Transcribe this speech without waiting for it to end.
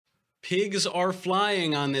Pigs are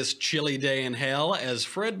flying on this chilly day in hell as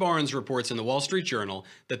Fred Barnes reports in the Wall Street Journal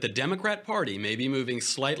that the Democrat Party may be moving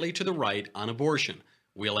slightly to the right on abortion.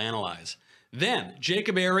 We'll analyze. Then,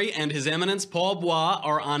 Jacob Airy and His Eminence Paul Bois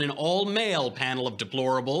are on an all-male panel of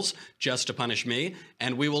deplorables, just to punish me,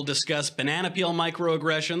 and we will discuss banana peel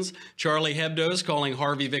microaggressions, Charlie Hebdo's calling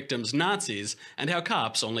Harvey victims Nazis, and how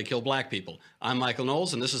cops only kill black people. I'm Michael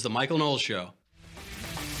Knowles, and this is The Michael Knowles Show.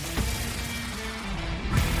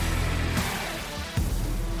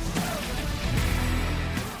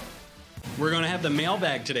 We're going to have the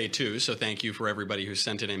mailbag today, too, so thank you for everybody who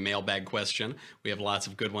sent in a mailbag question. We have lots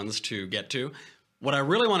of good ones to get to. What I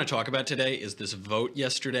really want to talk about today is this vote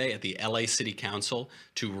yesterday at the LA City Council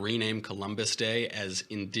to rename Columbus Day as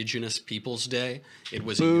Indigenous Peoples Day. It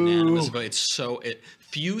was a unanimous vote.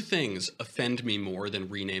 Few things offend me more than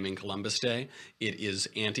renaming Columbus Day. It is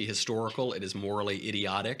anti-historical. It is morally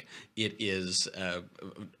idiotic. It is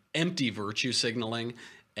empty virtue signaling.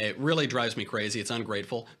 It really drives me crazy. It's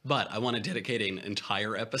ungrateful, but I want to dedicate an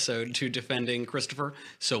entire episode to defending Christopher,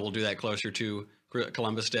 so we'll do that closer to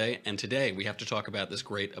Columbus Day. And today we have to talk about this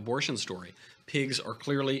great abortion story. Pigs are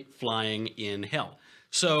clearly flying in hell.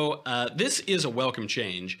 So this is a welcome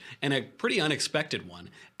change and a pretty unexpected one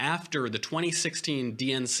after the 2016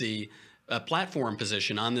 DNC platform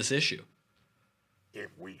position on this issue. If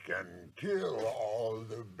we can kill all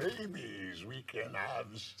the babies, we can have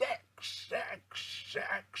sex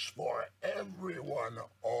for everyone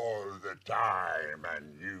all the time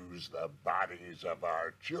and use the bodies of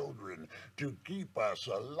our children to keep us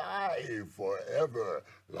alive forever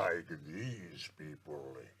like these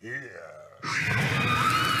people here.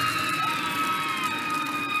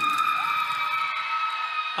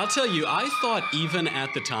 I'll tell you, I thought even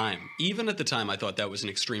at the time, I thought that was an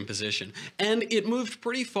extreme position. And it moved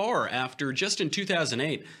pretty far after, just in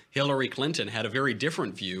 2008, Hillary Clinton had a very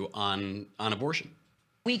different view on abortion.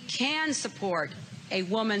 We can support a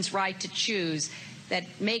woman's right to choose that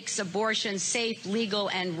makes abortion safe, legal,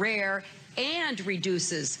 and rare, and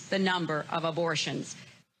reduces the number of abortions.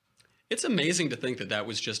 It's amazing to think that that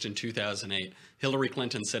was just in 2008. Hillary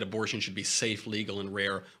Clinton said abortion should be safe, legal, and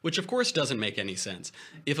rare, which of course doesn't make any sense.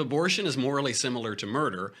 If abortion is morally similar to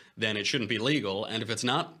murder, then it shouldn't be legal. And if it's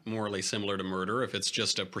not morally similar to murder, if it's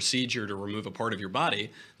just a procedure to remove a part of your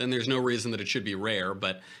body, then there's no reason that it should be rare.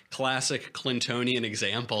 But classic Clintonian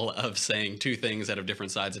example of saying two things out of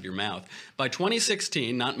different sides of your mouth. By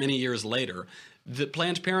 2016, not many years later, the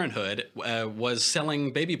Planned Parenthood was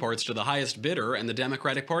selling baby parts to the highest bidder, and the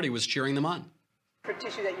Democratic Party was cheering them on. For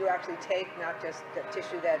tissue that you actually take, not just the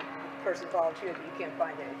tissue that the person volunteered that you can't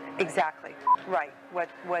find anything. Right? Exactly. Right. What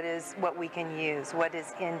we can use, what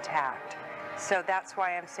is intact. So that's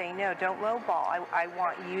why I'm saying no, don't lowball. I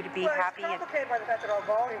want you to be happy. It's complicated by the fact that our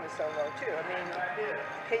volume is so low, too. I mean,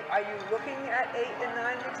 are you looking at 8 and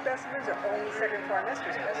 9 week specimens or only second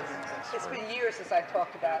trimester specimens? It's been years since I've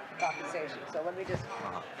talked about compensation, so let me just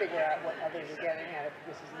figure out what others are getting at. If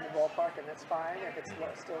this is in the ballpark, and that's fine. If it's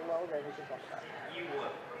still low, then we can talk about it.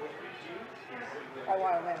 I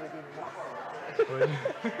want a Lamborghini.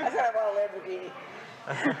 I said I want a Lamborghini.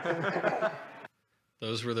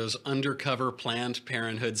 Those were those undercover Planned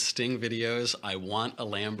Parenthood sting videos. I want a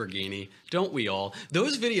Lamborghini. Don't we all?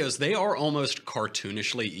 Those videos, they are almost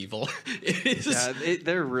cartoonishly evil.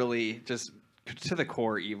 They're really just to the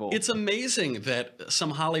core evil. It's amazing that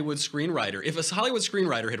some Hollywood screenwriter, if a Hollywood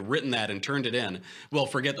screenwriter had written that and turned it in, well,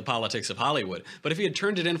 forget the politics of Hollywood, but if he had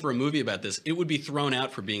turned it in for a movie about this, it would be thrown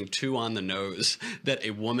out for being too on the nose that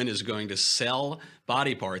a woman is going to sell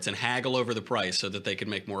body parts and haggle over the price so that they could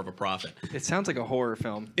make more of a profit. It sounds like a horror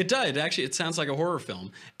film. It does. Actually, it sounds like a horror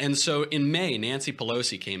film. And so in May, Nancy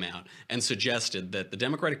Pelosi came out and suggested that the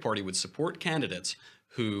Democratic Party would support candidates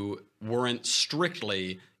who weren't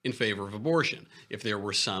strictly in favor of abortion. If there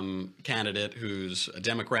were some candidate who's a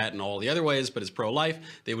Democrat in all the other ways but is pro-life,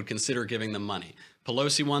 they would consider giving them money.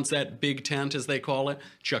 Pelosi wants that big tent, as they call it.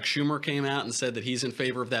 Chuck Schumer came out and said that he's in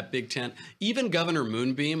favor of that big tent. Even Governor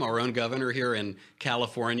Moonbeam, our own governor here in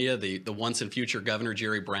California, the once and future Governor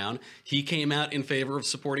Jerry Brown, he came out in favor of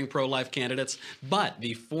supporting pro-life candidates. But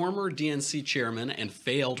the former DNC chairman and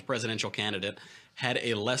failed presidential candidate had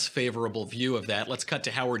a less favorable view of that. Let's cut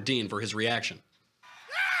to Howard Dean for his reaction.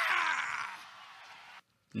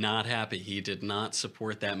 Not happy. He did not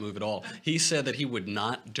support that move at all. He said that he would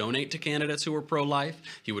not donate to candidates who are pro-life.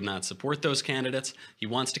 He would not support those candidates. He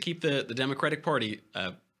wants to keep the Democratic Party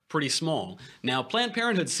pretty small. Now, Planned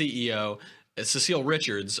Parenthood CEO Cecile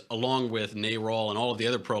Richards, along with NARAL and all of the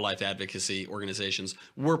other pro-life advocacy organizations,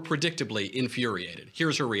 were predictably infuriated.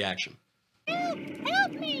 Here's her reaction.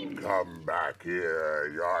 Help me! Come back here.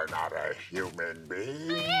 You're not a human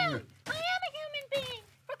being.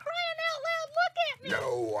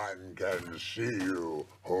 can see you.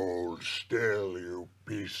 Hold still, you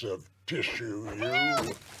piece of tissue, you.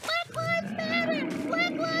 Black Lives Matter!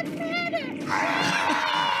 Black Lives Matter!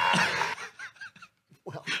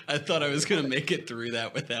 Well, I thought I was going to make it through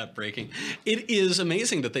that without breaking. It is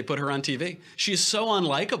amazing that they put her on TV. She's so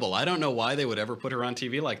unlikable. I don't know why they would ever put her on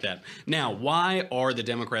TV like that. Now, why are the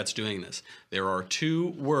Democrats doing this? There are two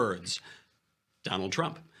words. Donald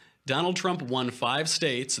Trump. Donald Trump won 5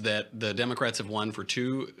 states that the Democrats have won for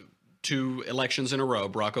two elections in a row.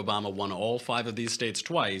 Barack Obama won all 5 of these states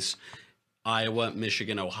twice. Iowa,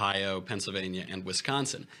 Michigan, Ohio, Pennsylvania, and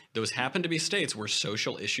Wisconsin. Those happen to be states where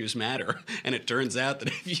social issues matter. And it turns out that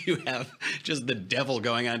if you have just the devil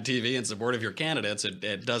going on TV in support of your candidates,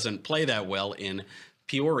 it doesn't play that well in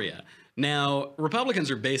Peoria. Now, Republicans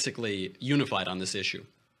are basically unified on this issue.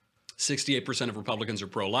 68% of Republicans are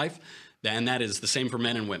pro-life, and that is the same for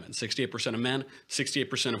men and women. 68% of men,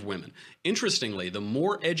 68% of women. Interestingly, the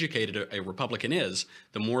more educated a Republican is,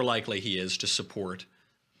 the more likely he is to support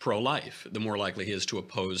pro-life, the more likely he is to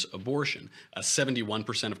oppose abortion.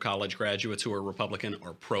 71% of college graduates who are Republican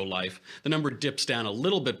are pro-life. The number dips down a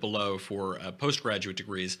little bit below for postgraduate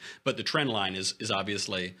degrees, but the trend line is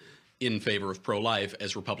obviously in favor of pro-life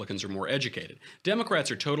as Republicans are more educated. Democrats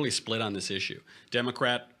are totally split on this issue.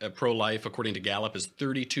 Democrat pro-life, according to Gallup, is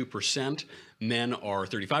 32%. Men are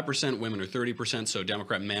 35%, women are 30%, so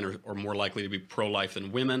Democrat men are more likely to be pro-life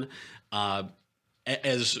than women.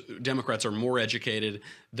 As Democrats are more educated,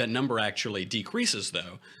 that number actually decreases,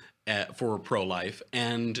 though, for pro-life.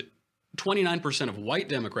 And 29% of white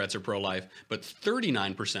Democrats are pro-life, but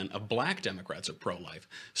 39% of black Democrats are pro-life.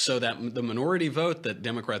 So that the minority vote that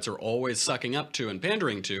Democrats are always sucking up to and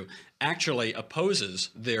pandering to actually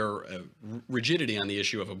opposes their rigidity on the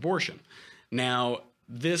issue of abortion. Now,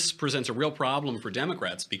 this presents a real problem for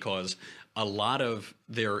Democrats because a lot of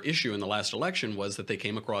their issue in the last election was that they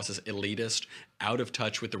came across as elitist, out of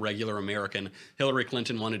touch with the regular American. Hillary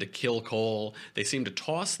Clinton wanted to kill coal. They seemed to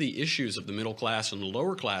toss the issues of the middle class and the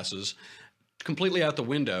lower classes completely out the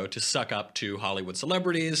window to suck up to Hollywood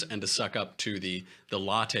celebrities and to suck up to the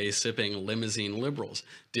latte-sipping limousine liberals.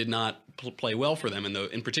 Did not play well for them,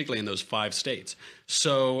 in particularly in those 5 states.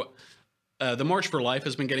 So the March for Life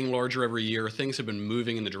has been getting larger every year. Things have been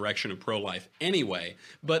moving in the direction of pro-life anyway,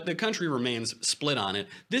 but the country remains split on it.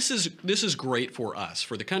 This is great for us,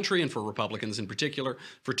 for the country and for Republicans in particular,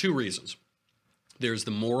 for 2 reasons. There's the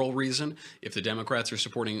moral reason. If the Democrats are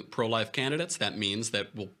supporting pro-life candidates, that means that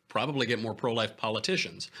we'll probably get more pro-life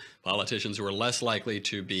politicians who are less likely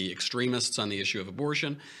to be extremists on the issue of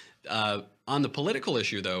abortion. On the political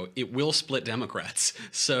issue, though, it will split Democrats.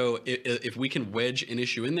 So if we can wedge an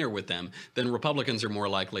issue in there with them, then Republicans are more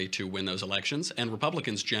likely to win those elections, and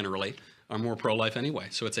Republicans generally are more pro-life anyway.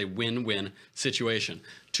 So it's a win-win situation.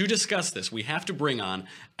 To discuss this, we have to bring on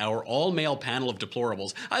our all-male panel of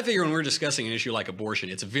deplorables. I figure when we're discussing an issue like abortion,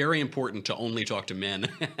 it's very important to only talk to men.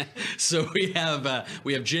 So we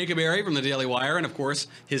have Jacob Airy from the Daily Wire, and of course,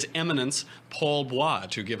 His Eminence, Paul Bois,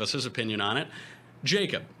 to give us his opinion on it.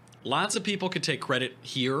 Jacob, lots of people could take credit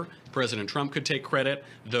here. President Trump could take credit.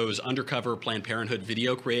 Those undercover Planned Parenthood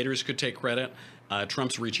video creators could take credit.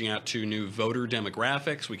 Trump's reaching out to new voter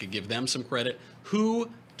demographics. We could give them some credit. Who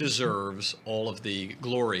deserves all of the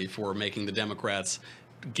glory for making the Democrats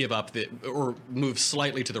give up or move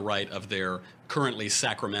slightly to the right of their currently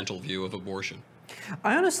sacramental view of abortion?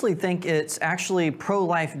 I honestly think it's actually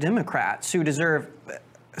pro-life Democrats who deserve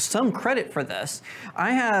some credit for this.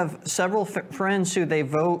 I have several friends who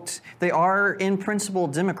they are in principle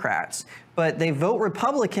Democrats, but they vote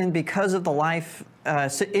Republican because of the life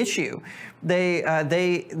issue.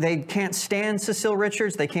 They can't stand Cecile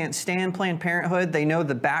Richards. They can't stand Planned Parenthood. They know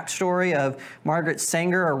the backstory of Margaret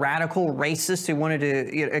Sanger, a radical racist who wanted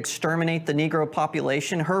to exterminate the Negro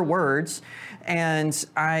population, her words. And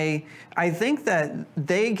I think that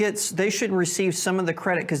they should receive some of the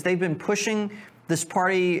credit because they've been pushing this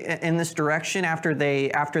party in this direction after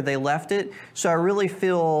they left it. So I really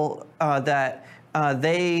feel that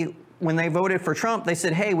when they voted for Trump, they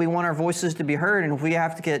said, hey, we want our voices to be heard, and if we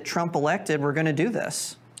have to get Trump elected, we're going to do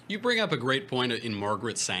this. You bring up a great point in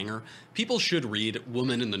Margaret Sanger. People should read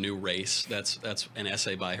Woman in the New Race. That's an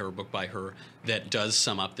essay by her, a book by her, that does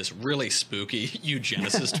sum up this really spooky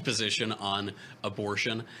eugenicist position on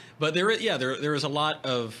abortion. But there is a lot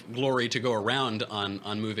of glory to go around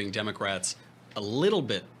on moving Democrats a little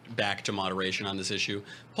bit back to moderation on this issue.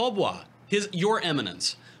 Paul Bois, your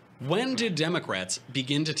eminence, when did Democrats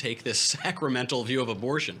begin to take this sacramental view of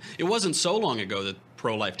abortion? It wasn't so long ago that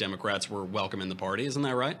pro-life Democrats were welcome in the party, isn't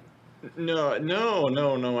that right?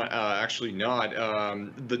 No. Actually, not.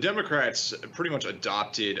 The Democrats pretty much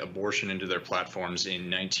adopted abortion into their platforms in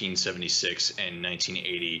 1976 and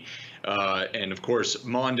 1980, and of course,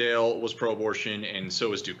 Mondale was pro-abortion, and so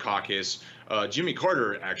was Dukakis. Jimmy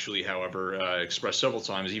Carter, actually, however, expressed several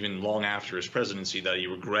times, even long after his presidency, that he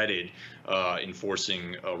regretted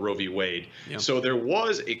enforcing Roe v. Wade. Yeah. So there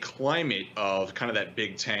was a climate of kind of that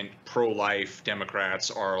big tent, pro-life Democrats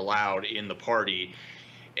are allowed in the party.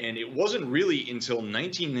 And it wasn't really until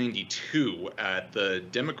 1992 at the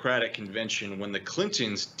Democratic Convention when the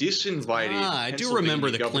Clintons disinvited. I do remember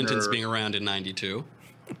the Governor, Clintons being around in '92.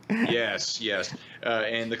 Yes.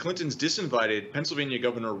 And the Clintons disinvited Pennsylvania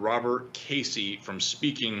Governor Robert Casey from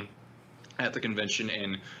speaking at the convention.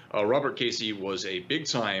 And Robert Casey was a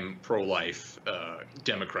big-time pro-life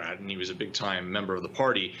Democrat, and he was a big-time member of the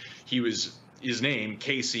party. His name,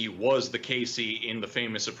 Casey, was the Casey in the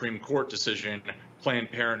famous Supreme Court decision,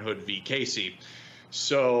 Planned Parenthood v. Casey.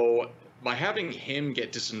 So by having him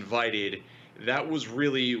get disinvited, that was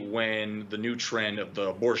really when the new trend of the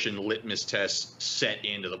abortion litmus test set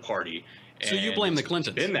into the party. So you blame the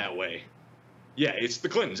Clintons? In that way. Yeah, it's the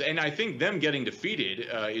Clintons. And I think them getting defeated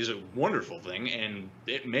is a wonderful thing, and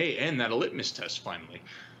it may end that litmus test finally.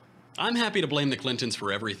 I'm happy to blame the Clintons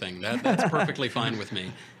for everything. That's perfectly fine with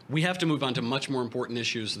me. We have to move on to much more important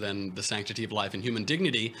issues than the sanctity of life and human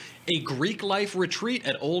dignity. A Greek life retreat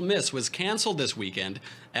at Ole Miss was canceled this weekend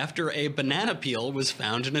after a banana peel was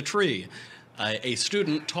found in a tree. A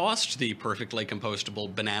student tossed the perfectly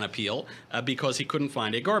compostable banana peel because he couldn't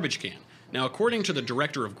find a garbage can. Now, according to the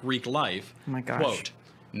director of Greek life, Oh my gosh. quote,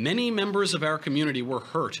 "Many members of our community were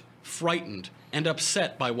hurt, frightened, and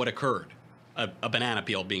upset by what occurred." A banana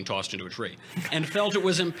peel being tossed into a tree, and felt it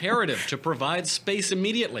was imperative to provide space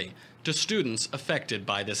immediately to students affected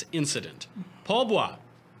by this incident. Paul Bois,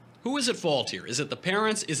 who is at fault here? Is it the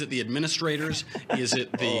parents? Is it the administrators? Is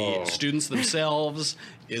it the students themselves?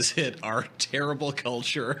 Is it our terrible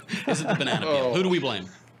culture? Is it the banana peel? Who do we blame?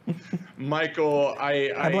 Michael,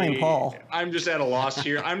 I blame Paul. I'm just at a loss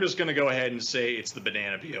here. I'm just going to go ahead and say it's the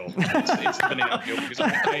banana peel. It's the banana peel because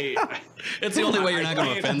It's the only way you're not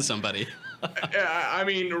going to offend somebody. I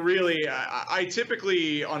mean, really, I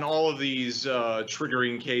typically, on all of these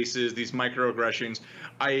triggering cases, these microaggressions,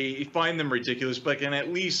 I find them ridiculous, but I can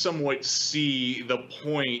at least somewhat see the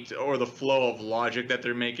point or the flow of logic that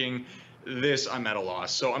they're making. This, I'm at a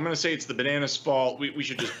loss. So I'm going to say it's the banana's fault. We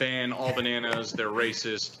should just ban all bananas. They're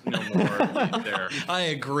racist. No more there. I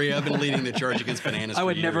agree. I've been leading the charge against bananas for I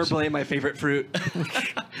would years. never blame my favorite fruit.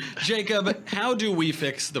 Jacob, how do we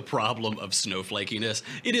fix the problem of snowflakiness?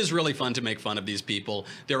 It is really fun to make fun of these people.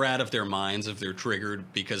 They're out of their minds if they're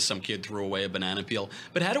triggered because some kid threw away a banana peel.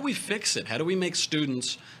 But how do we fix it? How do we make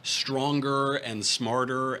students stronger and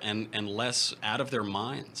smarter and less out of their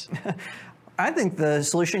minds? I think the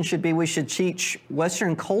solution should be we should teach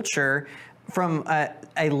Western culture from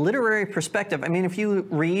a literary perspective. I mean, if you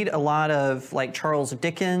read a lot of like Charles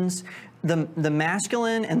Dickens, the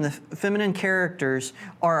masculine and the feminine characters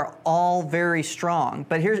are all very strong.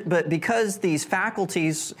 But because these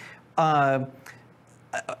faculties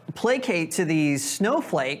placate to these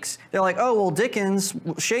snowflakes, they're like, oh, well, Dickens,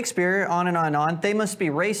 Shakespeare, on and on and on, they must be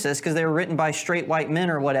racist because they were written by straight white men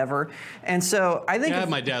or whatever. And so I think I have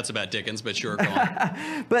my doubts about Dickens, but sure, go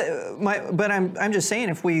on. But I'm just saying,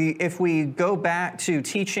 if we go back to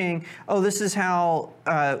teaching, this is how,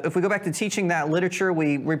 if we go back to teaching that literature,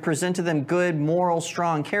 we present to them good, moral,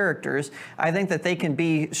 strong characters, I think that they can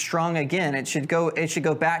be strong again. It should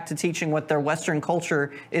go back to teaching what their Western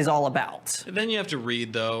culture is all about. Then you have to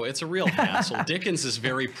read, though. It's a real hassle. Dickens is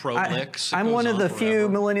very prolix. I'm one of the few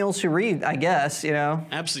millennials who read, I guess, you know.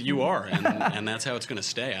 Absolutely, you are, and that's how it's going to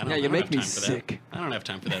stay. I don't make have me time for sick. that. I don't have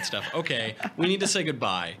time for that stuff. Okay, we need to say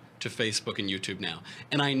goodbye to Facebook and YouTube now.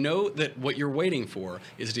 And I know that what you're waiting for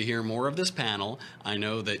is to hear more of this panel. I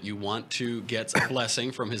know that you want to get a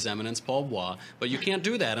blessing from His Eminence Paul Bois, but you can't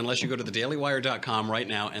do that unless you go to thedailywire.com right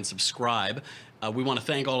now and subscribe. We want to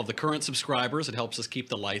thank all of the current subscribers. It helps us keep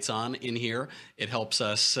the lights on in here. It helps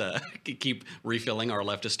us keep refilling our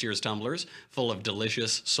leftist tears tumblers full of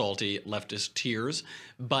delicious, salty leftist tears.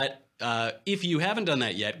 But if you haven't done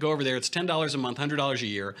that yet, go over there. It's $10 a month, $100 a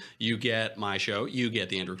year. You get my show. You get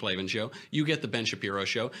the Andrew Klavan Show. You get the Ben Shapiro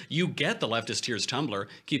Show. You get the Leftist Tears Tumbler.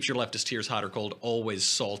 Keeps your leftist tears hot or cold, always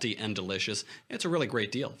salty and delicious. It's a really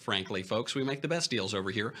great deal, frankly, folks. We make the best deals over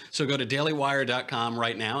here. So go to dailywire.com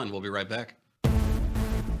right now, and we'll be right back.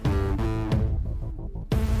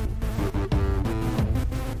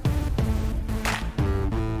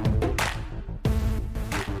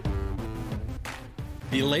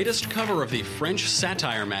 The latest cover of the French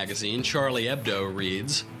satire magazine Charlie Hebdo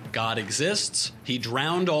reads, God exists. He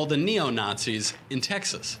drowned all the neo-Nazis in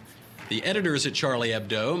Texas. The editors at Charlie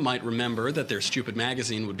Hebdo might remember that their stupid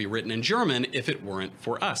magazine would be written in German if it weren't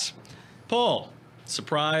for us. Paul,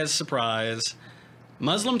 surprise, surprise.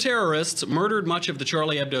 Muslim terrorists murdered much of the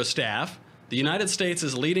Charlie Hebdo staff. The United States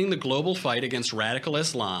is leading the global fight against radical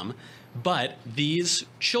Islam, but these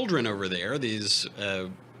children over there, these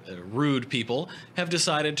rude people, have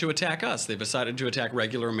decided to attack us. They've decided to attack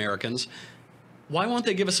regular Americans. Why won't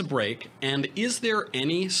they give us a break? And is there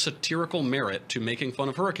any satirical merit to making fun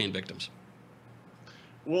of hurricane victims?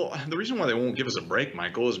 Well, the reason why they won't give us a break,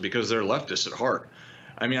 Michael, is because they're leftists at heart.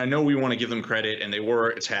 I mean, I know we want to give them credit, and they were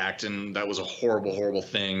attacked, and that was a horrible, horrible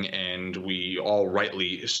thing, and we all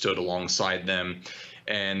rightly stood alongside them.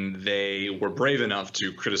 And they were brave enough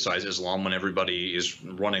to criticize Islam when everybody is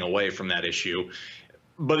running away from that issue.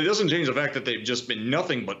 But it doesn't change the fact that they've just been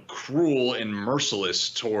nothing but cruel and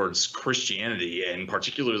merciless towards Christianity, and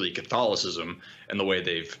particularly Catholicism, and the way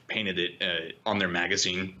they've painted it on their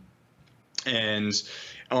magazine. And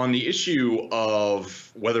on the issue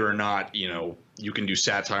of whether or not, you can do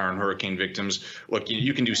satire on hurricane victims, look,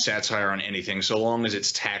 you can do satire on anything so long as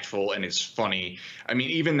it's tactful and it's funny. I mean,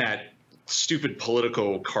 even that stupid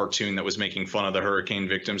Politico cartoon that was making fun of the hurricane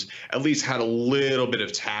victims at least had a little bit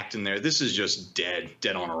of tact in there. This is just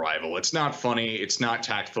dead on arrival. It's not funny. It's not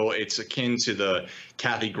tactful. It's akin to the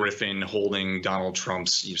Kathy Griffin holding Donald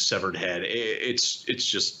Trump's severed head. It's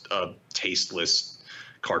just a tasteless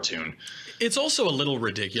cartoon. It's also a little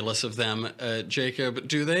ridiculous of them, Jacob.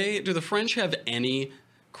 Do the French have any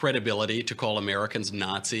credibility to call Americans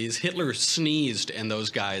Nazis? Hitler sneezed and those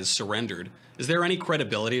guys surrendered. Is there any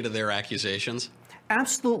credibility to their accusations?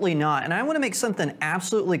 Absolutely not. And I want to make something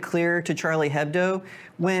absolutely clear to Charlie Hebdo.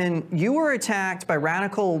 When you were attacked by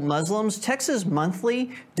radical Muslims, Texas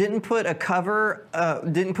Monthly didn't put a cover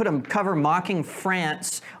mocking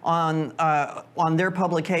France on their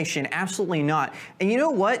publication. Absolutely not. And you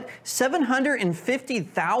know what?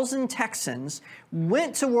 750,000 Texans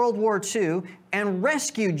went to World War II and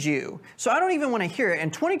rescued you. So I don't even want to hear it.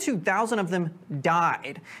 And 22,000 of them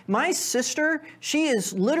died. My sister, she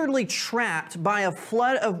is literally trapped by a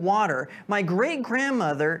flood of water. My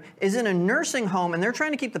great-grandmother is in a nursing home, and they're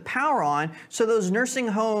trying to keep the power on so those nursing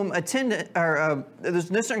home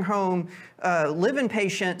live-in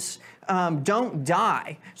patients don't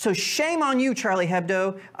die. So shame on you, Charlie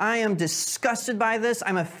Hebdo. I am disgusted by this.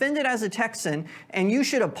 I'm offended as a Texan, and you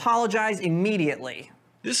should apologize immediately.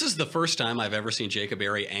 This is the first time I've ever seen Jacob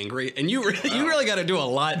Airy angry, and you really got to do a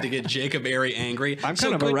lot to get Jacob Airy angry. I'm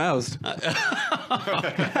kind of aroused.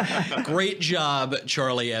 Great job,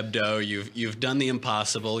 Charlie Hebdo. You've done the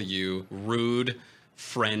impossible, you rude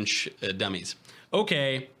French dummies.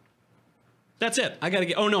 Okay. That's it. I got to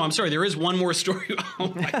get... Oh, no, I'm sorry. There is one more story.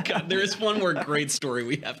 Oh, my God. There is one more great story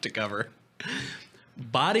we have to cover.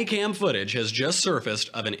 Body cam footage has just surfaced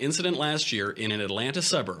of an incident last year in an Atlanta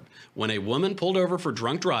suburb when a woman pulled over for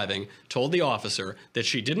drunk driving, told the officer that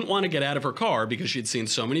she didn't want to get out of her car because she'd seen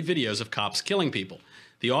so many videos of cops killing people.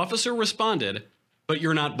 The officer responded, "But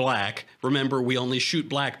you're not black. Remember, we only shoot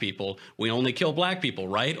black people. We only kill black people,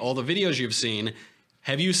 right? All the videos you've seen,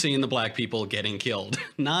 have you seen the black people getting killed?"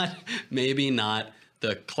 Maybe not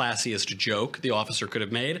the classiest joke the officer could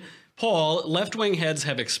have made. Paul, left-wing heads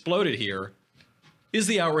have exploded here. Is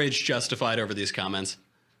the outrage justified over these comments?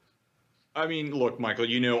 I mean, look, Michael,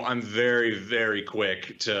 I'm very, very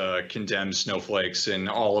quick to condemn snowflakes and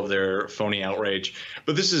all of their phony outrage.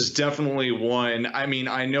 But this is definitely one. I mean,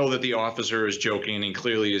 I know that the officer is joking and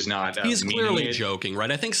clearly is not. He's clearly joking, right?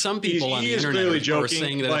 I think some people on the internet are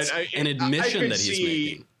saying that it's an admission that he's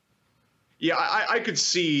making. Yeah, I could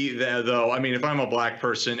see that, though. I mean, if I'm a black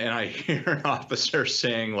person and I hear an officer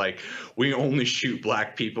saying, like, we only shoot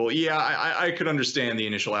black people, yeah, I could understand the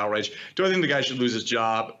initial outrage. Do I think the guy should lose his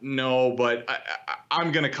job? No, but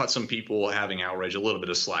I'm going to cut some people having outrage a little bit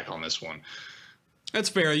of slack on this one. That's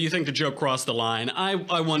fair. You think the joke crossed the line.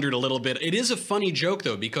 I wondered a little bit. It is a funny joke,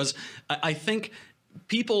 though, because I think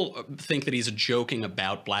people think that he's joking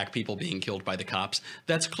about black people being killed by the cops.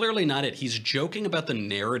 That's clearly not it. He's joking about the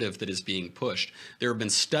narrative that is being pushed. There have been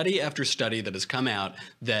study after study that has come out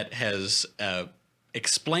that has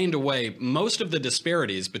explained away most of the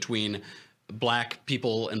disparities between black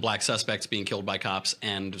people and black suspects being killed by cops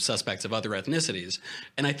and suspects of other ethnicities.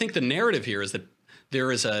 And I think the narrative here is that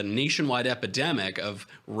there is a nationwide epidemic of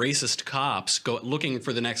racist cops looking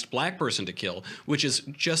for the next black person to kill, which is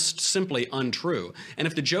just simply untrue. And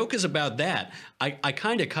if the joke is about that, I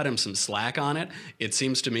kind of cut him some slack on it. It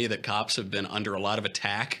seems to me that cops have been under a lot of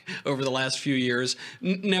attack over the last few years.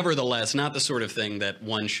 Nevertheless, not the sort of thing that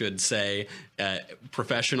one should say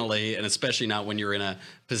professionally, and especially not when you're in a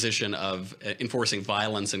position of enforcing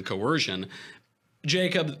violence and coercion.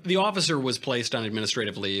 Jacob, the officer was placed on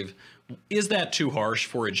administrative leave. Is that too harsh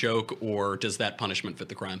for a joke, or does that punishment fit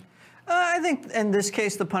the crime? I think in this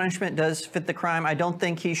case, the punishment does fit the crime. I don't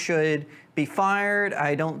think he should be fired.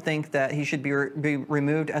 I don't think that he should be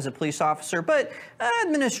removed as a police officer. But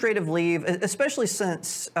administrative leave, especially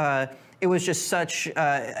since it was just such,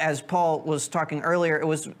 as Paul was talking earlier, it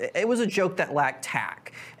was a joke that lacked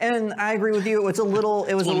tact. And I agree with you. It was a little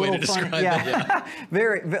funny. Yeah,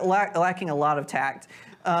 very lacking a lot of tact.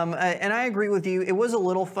 And I agree with you. It was a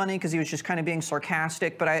little funny because he was just kind of being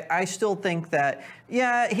sarcastic. But I still think that,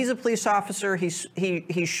 yeah, he's a police officer. He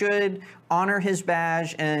should honor his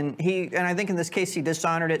badge, and I think in this case he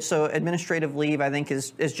dishonored it. So administrative leave, I think,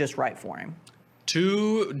 is just right for him.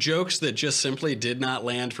 Two jokes that just simply did not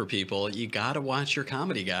land for people. You got to watch your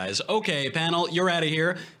comedy, guys. Okay, panel, you're out of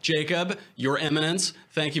here. Jacob, Your Eminence,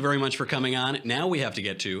 thank you very much for coming on. Now we have to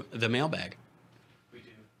get to the mailbag. We do.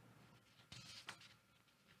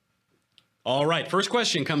 All right, first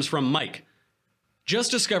question comes from Mike.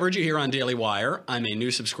 Just discovered you here on Daily Wire. I'm a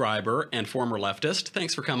new subscriber and former leftist.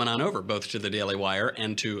 Thanks for coming on over, both to the Daily Wire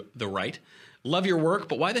and to the right. Love your work,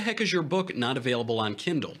 but why the heck is your book not available on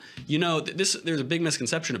Kindle? You know, there's a big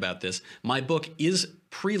misconception about this. My book is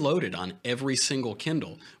preloaded on every single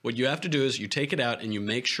Kindle. What you have to do is you take it out and you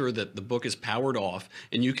make sure that the book is powered off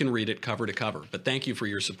and you can read it cover to cover. But thank you for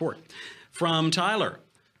your support. From Tyler.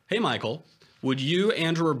 Hey, Michael. Would you,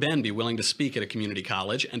 Andrew, or Ben be willing to speak at a community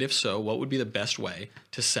college? And if so, what would be the best way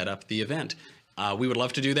to set up the event? We would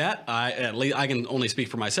love to do that. I can only speak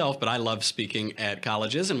for myself, but I love speaking at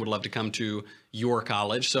colleges and would love to come to your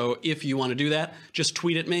college. So if you want to do that, just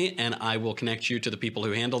tweet at me and I will connect you to the people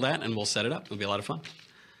who handle that and we'll set it up. It'll be a lot of fun.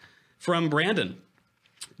 From Brandon.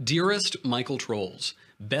 Dearest Michael Trolls,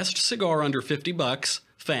 best cigar under $50.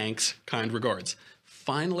 Thanks. Kind regards.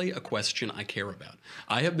 Finally, a question I care about.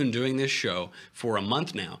 I have been doing this show for a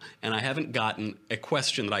month now, and I haven't gotten a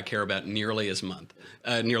question that I care about nearly as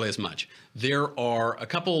much. There are a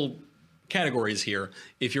couple categories here.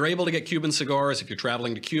 If you're able to get Cuban cigars, if you're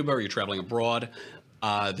traveling to Cuba or you're traveling abroad,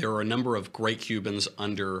 there are a number of great Cubans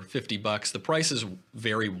under $50. The prices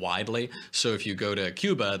vary widely. So if you go to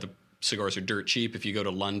Cuba, the cigars are dirt cheap. If you go to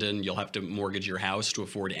London, you'll have to mortgage your house to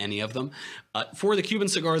afford any of them. For the Cuban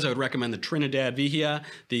cigars, I would recommend the Trinidad Vigía,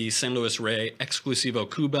 the San Luis Rey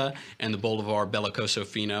Exclusivo Cuba, and the Bolivar Belicoso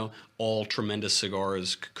Fino. All tremendous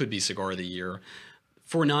cigars, could be cigar of the year.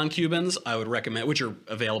 For non-Cubans, I would recommend, which are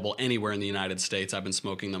available anywhere in the United States. I've been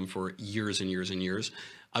smoking them for years and years and years.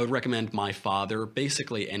 I would recommend My Father,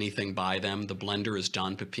 basically anything by them. The blender is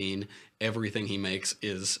Don Pepin. Everything he makes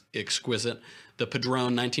is exquisite. The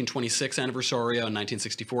Padron 1926 Anniversario and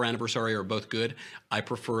 1964 Anniversario are both good. I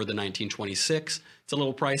prefer the 1926. It's a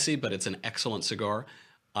little pricey, but it's an excellent cigar.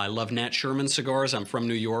 I love Nat Sherman cigars. I'm from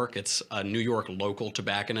New York. It's a New York local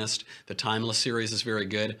tobacconist. The Timeless series is very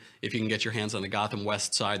good. If you can get your hands on the Gotham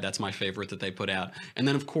West Side, that's my favorite that they put out. And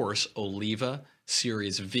then, of course, Oliva,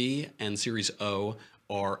 Series V and Series O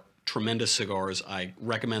are tremendous cigars. I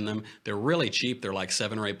recommend them. They're really cheap. They're like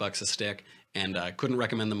 $7 or $8 a stick, and I couldn't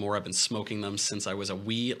recommend them more. I've been smoking them since I was a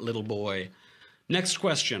wee little boy. Next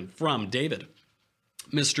question from David.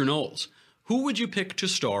 Mr. Knowles. Who would you pick to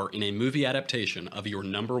star in a movie adaptation of your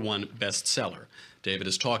 #1 bestseller? David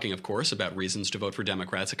is talking, of course, about Reasons to Vote for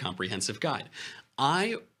Democrats, a comprehensive guide.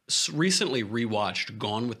 I recently rewatched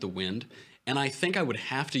Gone with the Wind, and I think I would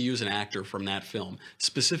have to use an actor from that film,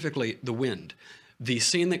 specifically The Wind. The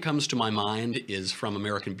scene that comes to my mind is from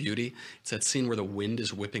American Beauty. It's that scene where the wind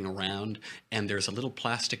is whipping around, and there's a little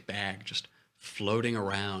plastic bag just floating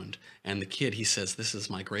around, and the kid, he says, "This is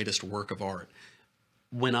my greatest work of art."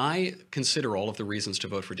 When I consider all of the reasons to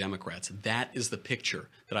vote for Democrats, that is the picture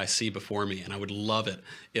that I see before me, and I would love it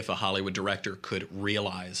if a Hollywood director could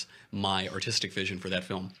realize my artistic vision for that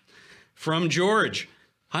film. From George.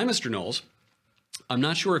 Hi, Mr. Knowles. I'm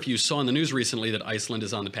not sure if you saw in the news recently that Iceland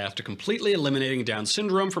is on the path to completely eliminating Down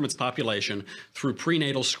syndrome from its population through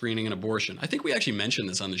prenatal screening and abortion. I think we actually mentioned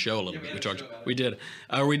this on the show a little bit. We did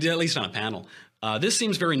at least on a panel. This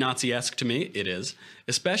seems very Nazi-esque to me. It is,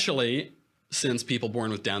 especially since people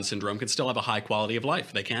born with Down syndrome can still have a high quality of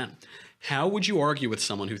life. They can. How would you argue with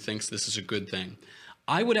someone who thinks this is a good thing?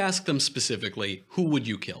 I would ask them specifically, who would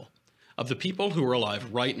you kill? of the people who are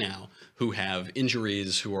alive right now, who have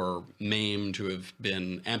injuries, who are maimed, who have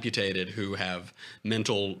been amputated, who have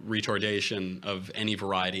mental retardation of any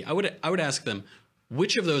variety, I would ask them,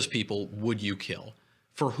 which of those people would you kill?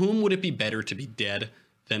 For whom would it be better to be dead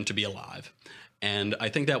than to be alive? And I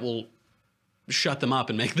think that will shut them up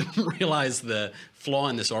and make them realize the flaw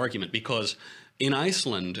in this argument, because in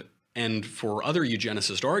Iceland, and for other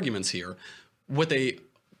eugenicist arguments here, what they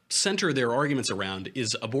center their arguments around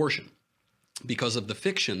is abortion, because of the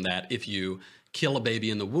fiction that if you kill a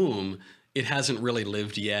baby in the womb, it hasn't really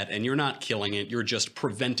lived yet, and you're not killing it, you're just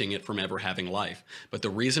preventing it from ever having life. But the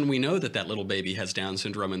reason we know that that little baby has Down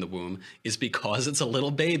syndrome in the womb is because it's a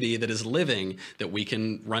little baby that is living, that we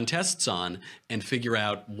can run tests on and figure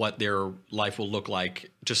out what their life will look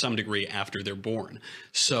like to some degree after they're born.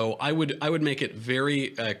 So I would make it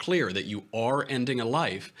very clear that you are ending a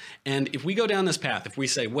life. And if we go down this path, if we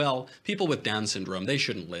say, well, people with Down syndrome, they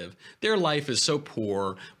shouldn't live, their life is so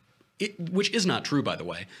poor, which is not true, by the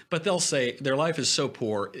way, but they'll say their life is so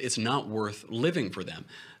poor, it's not worth living for them.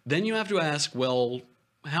 Then you have to ask, well,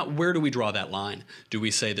 where do we draw that line? Do we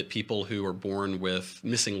say that people who are born with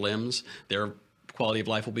missing limbs, their quality of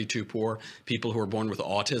life will be too poor? People who are born with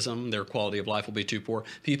autism, their quality of life will be too poor?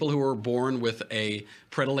 People who are born with a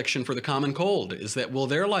predilection for the common cold, will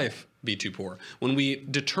their life be too poor? When we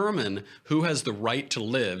determine who has the right to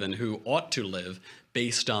live and who ought to live,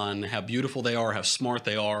 based on how beautiful they are, how smart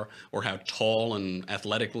they are, or how tall and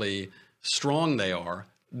athletically strong they are,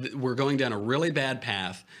 we're going down a really bad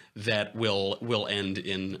path that will end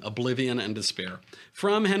in oblivion and despair.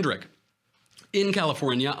 From Hendrik. In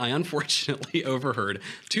California, I unfortunately overheard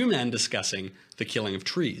two men discussing the killing of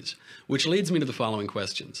trees, which leads me to the following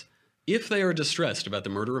questions. If they are distressed about the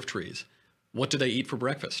murder of trees, what do they eat for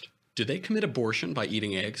breakfast? Do they commit abortion by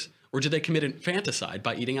eating eggs, or do they commit infanticide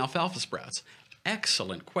by eating alfalfa sprouts?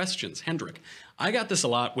 Excellent questions, Hendrik. I got this a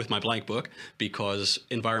lot with my blank book because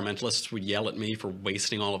environmentalists would yell at me for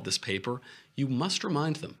wasting all of this paper. You must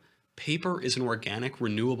remind them, paper is an organic,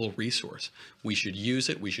 renewable resource. We should use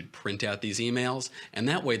it, we should print out these emails, and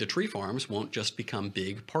that way the tree farms won't just become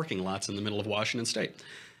big parking lots in the middle of Washington State.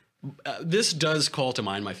 This does call to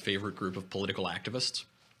mind my favorite group of political activists.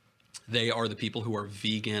 They are the people who are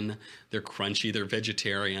vegan, they're crunchy, they're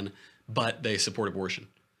vegetarian, but they support abortion.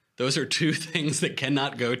 Those are two things that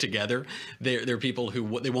cannot go together. They're people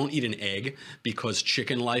who they won't eat an egg because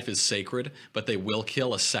chicken life is sacred, but they will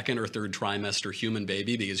kill a second or third trimester human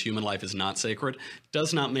baby because human life is not sacred.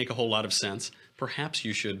 Does not make a whole lot of sense. Perhaps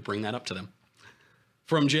you should bring that up to them.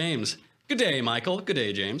 From James. Good day, Michael. Good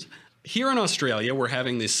day, James. Here in Australia, we're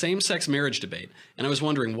having the same-sex marriage debate, and I was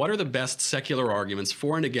wondering, what are the best secular arguments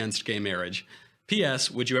for and against gay marriage?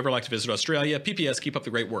 P.S. Would you ever like to visit Australia? P.P.S. Keep up the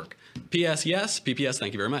great work. P.S. Yes. P.P.S.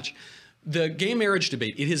 Thank you very much. The gay marriage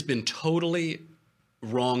debate, it has been totally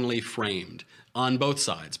wrongly framed on both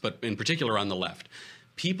sides, but in particular on the left.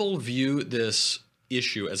 People view this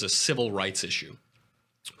issue as a civil rights issue.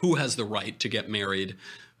 Who has the right to get married?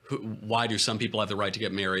 Why do some people have the right to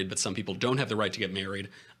get married, but some people don't have the right to get married?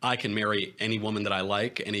 I can marry any woman that I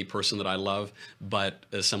like, any person that I love, but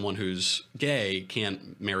someone who's gay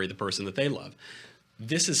can't marry the person that they love.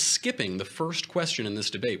 This is skipping the first question in this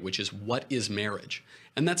debate, which is, what is marriage?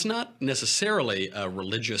 And that's not necessarily a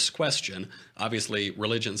religious question. Obviously,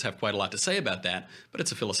 religions have quite a lot to say about that, but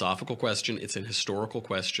it's a philosophical question. It's an historical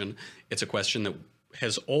question. It's a question that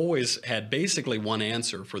has always had basically one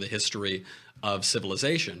answer for the history of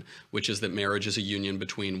civilization, which is that marriage is a union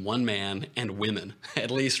between one man and women,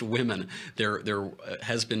 at least women. There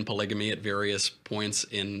has been polygamy at various points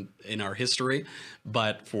in our history,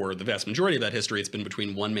 but for the vast majority of that history, it's been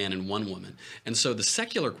between one man and one woman. And so the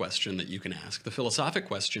secular question that you can ask, the philosophic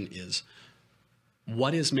question is,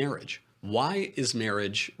 what is marriage? Why is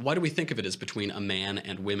marriage, why do we think of it as between a man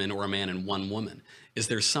and women or a man and one woman? Is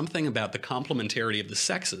there something about the complementarity of the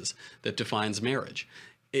sexes that defines marriage?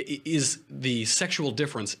 Is the sexual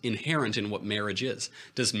difference inherent in what marriage is?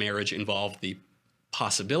 Does marriage involve the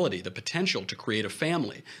possibility, the potential to create a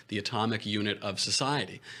family, the atomic unit of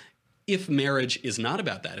society? If marriage is not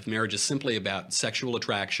about that, if marriage is simply about sexual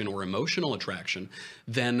attraction or emotional attraction,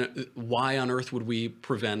 then why on earth would we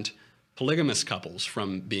prevent polygamous couples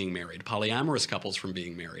from being married, polyamorous couples from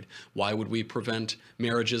being married? Why would we prevent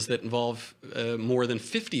marriages that involve more than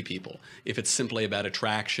 50 people if it's simply about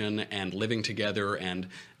attraction and living together and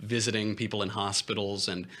visiting people in hospitals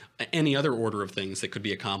and any other order of things that could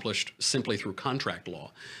be accomplished simply through contract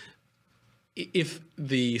law? if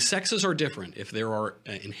the sexes are different, if there are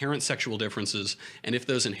inherent sexual differences, and if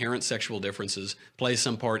those inherent sexual differences play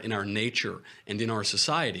some part in our nature and in our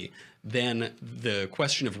society, then the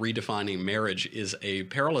question of redefining marriage is a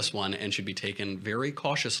perilous one and should be taken very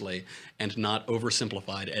cautiously and not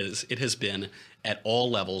oversimplified as it has been at all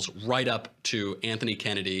levels, right up to Anthony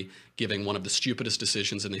Kennedy giving one of the stupidest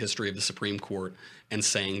decisions in the history of the Supreme Court and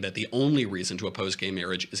saying that the only reason to oppose gay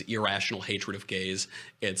marriage is irrational hatred of gays.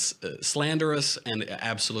 It's slanderous and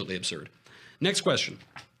absolutely absurd. Next question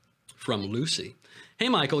from Lucy. Hey,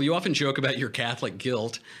 Michael, you often joke about your Catholic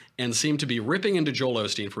guilt and seem to be ripping into Joel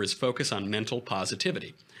Osteen for his focus on mental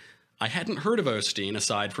positivity. I hadn't heard of Osteen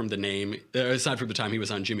aside from the time he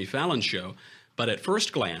was on Jimmy Fallon's show, but at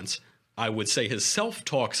first glance, I would say his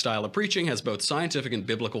self-talk style of preaching has both scientific and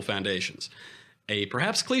biblical foundations. A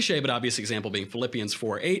perhaps cliche but obvious example being Philippians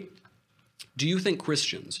 4:8. Do you think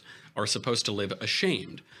Christians are supposed to live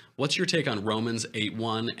ashamed? What's your take on Romans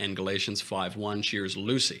 8:1 and Galatians 5:1? Cheers,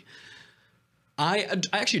 Lucy. I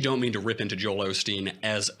actually don't mean to rip into Joel Osteen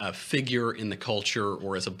as a figure in the culture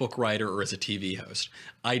or as a book writer or as a TV host.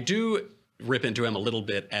 I do rip into him a little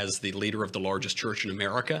bit as the leader of the largest church in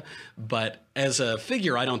America, but as a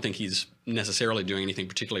figure, I don't think he's necessarily doing anything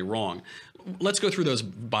particularly wrong. Let's go through those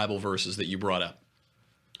Bible verses that you brought up.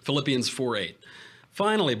 Philippians 4:8.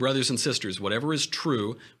 Finally, brothers and sisters, whatever is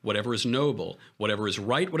true, whatever is noble, whatever is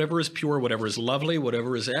right, whatever is pure, whatever is lovely,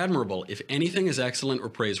 whatever is admirable, if anything is excellent or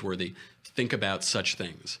praiseworthy, think about such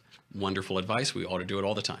things. Wonderful advice. We ought to do it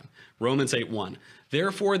all the time. Romans 8:1.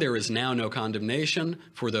 Therefore, there is now no condemnation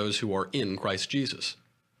for those who are in Christ Jesus.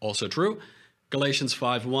 Also true. Galatians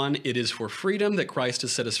 5:1. It is for freedom that Christ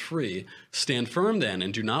has set us free. Stand firm then,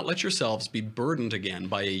 and do not let yourselves be burdened again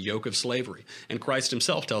by a yoke of slavery. And Christ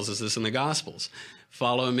himself tells us this in the Gospels.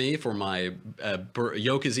 Follow me, for my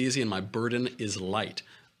yoke is easy and my burden is light.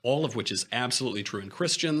 All of which is absolutely true. And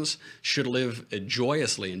Christians should live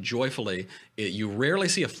joyously and joyfully. You rarely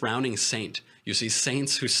see a frowning saint. You see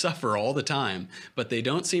saints who suffer all the time, but they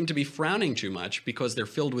don't seem to be frowning too much because they're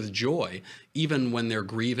filled with joy, even when they're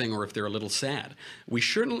grieving or if they're a little sad. We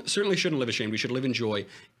certainly shouldn't live ashamed. We should live in joy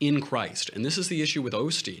in Christ. And this is the issue with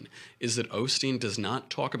Osteen, is that Osteen does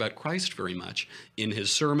not talk about Christ very much in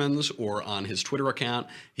his sermons or on his Twitter account.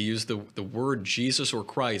 He used the word Jesus or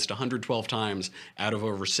Christ 112 times out of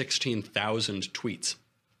over 16,000 tweets.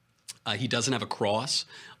 He doesn't have a cross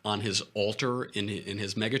on his altar in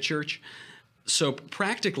his megachurch. So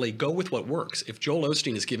practically, go with what works. If Joel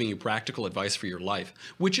Osteen is giving you practical advice for your life,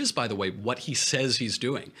 which is, by the way, what he says he's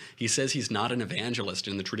doing. He says he's not an evangelist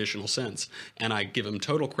in the traditional sense, and I give him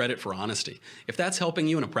total credit for honesty. If that's helping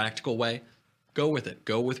you in a practical way, go with it.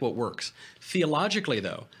 Go with what works. Theologically,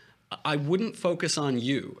 though, I wouldn't focus on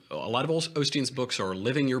you. A lot of Osteen's books are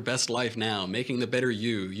living your best life now, making the better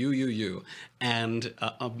you. And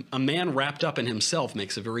a man wrapped up in himself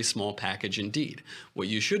makes a very small package indeed. What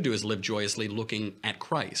you should do is live joyously looking at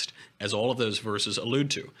Christ, as all of those verses allude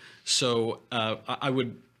to. So I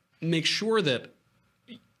would make sure that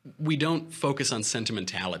we don't focus on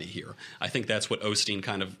sentimentality here. I think that's what Osteen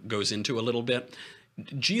kind of goes into a little bit.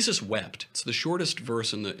 Jesus wept. It's the shortest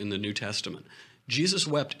verse in the New Testament. Jesus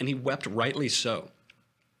wept, and he wept rightly so.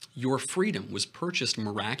 Your freedom was purchased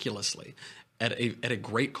miraculously at a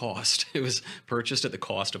great cost. It was purchased at the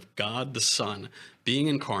cost of God the Son being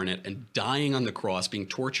incarnate and dying on the cross, being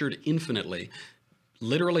tortured infinitely,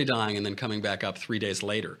 literally dying and then coming back up 3 days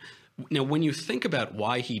later. Now, when you think about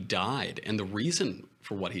why he died and the reason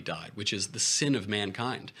for what he died, which is the sin of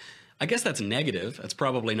mankind, I guess that's negative. That's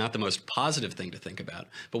probably not the most positive thing to think about.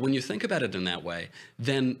 But when you think about it in that way,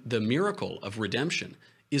 then the miracle of redemption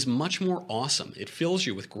is much more awesome. It fills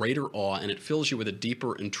you with greater awe, and it fills you with a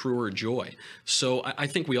deeper and truer joy. So I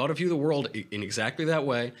think we ought to view the world in exactly that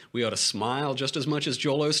way. We ought to smile just as much as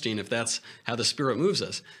Joel Osteen if that's how the Spirit moves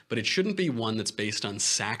us. But it shouldn't be one that's based on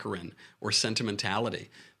saccharine or sentimentality.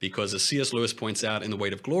 Because as C.S. Lewis points out in The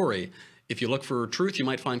Weight of Glory, if you look for truth, you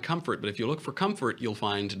might find comfort. But if you look for comfort, you'll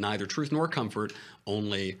find neither truth nor comfort,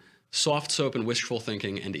 only soft soap and wishful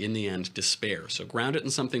thinking, and in the end, despair. So ground it in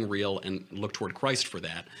something real and look toward Christ for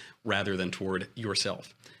that, rather than toward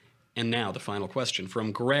yourself. And now the final question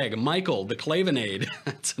from Greg. Michael, the Clavinade.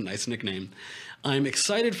 That's a nice nickname. I'm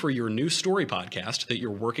excited for your new story podcast that you're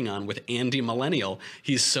working on with Andy Millennial.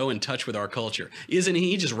 He's so in touch with our culture. Isn't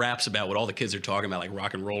he? He just raps about what all the kids are talking about, like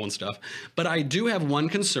rock and roll and stuff. But I do have one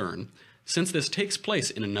concern. Since this takes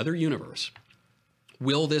place in another universe,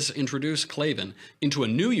 will this introduce Clavin into a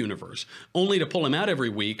new universe, only to pull him out every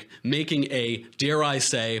week, making a, dare I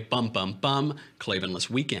say, Clavinless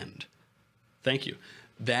weekend? Thank you.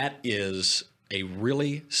 That is a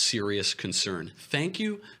really serious concern. Thank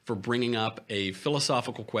you for bringing up a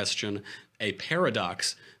philosophical question, a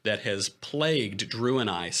paradox that has plagued Drew and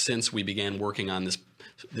I since we began working on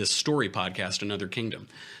this story podcast, Another Kingdom.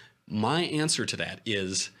 My answer to that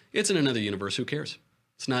is, it's in another universe. Who cares?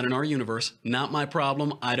 It's not in our universe. Not my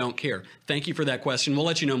problem. I don't care. Thank you for that question. We'll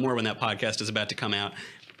let you know more when that podcast is about to come out.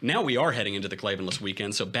 Now we are heading into the Clavenless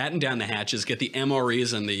weekend, so batten down the hatches, get the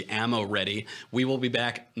MREs and the ammo ready. We will be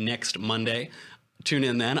back next Monday. Tune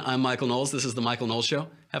in then. I'm Michael Knowles. This is The Michael Knowles Show.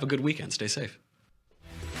 Have a good weekend. Stay safe.